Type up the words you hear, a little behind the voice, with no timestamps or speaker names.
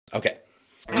Okay.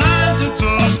 Learn to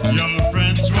talk, your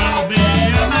friends will be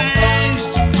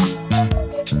amazed.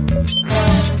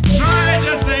 Try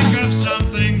to think of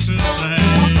something to say.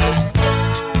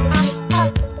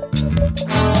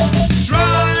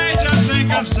 Try to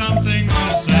think of something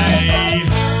to say.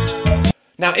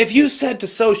 Now, if you said to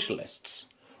socialists,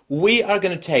 we are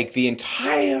going to take the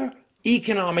entire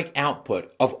economic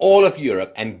output of all of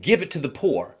Europe and give it to the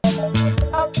poor, Try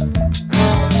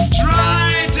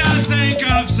to think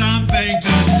of something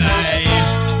to say.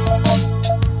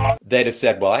 they'd have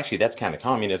said, well, actually, that's kind of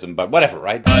communism, but whatever,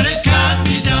 right? But it can't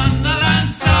be done, the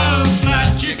land's so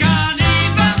flat you can't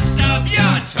even stub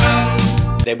your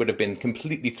toe. They would have been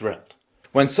completely thrilled.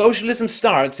 When socialism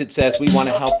starts, it says we want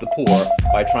to help the poor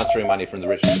by transferring money from the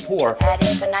rich to the poor. Ad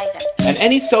infinitum. And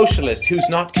any socialist who's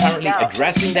not currently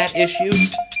addressing that issue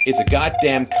is a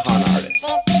goddamn con artist.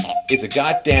 Is a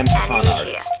goddamn con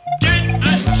artist.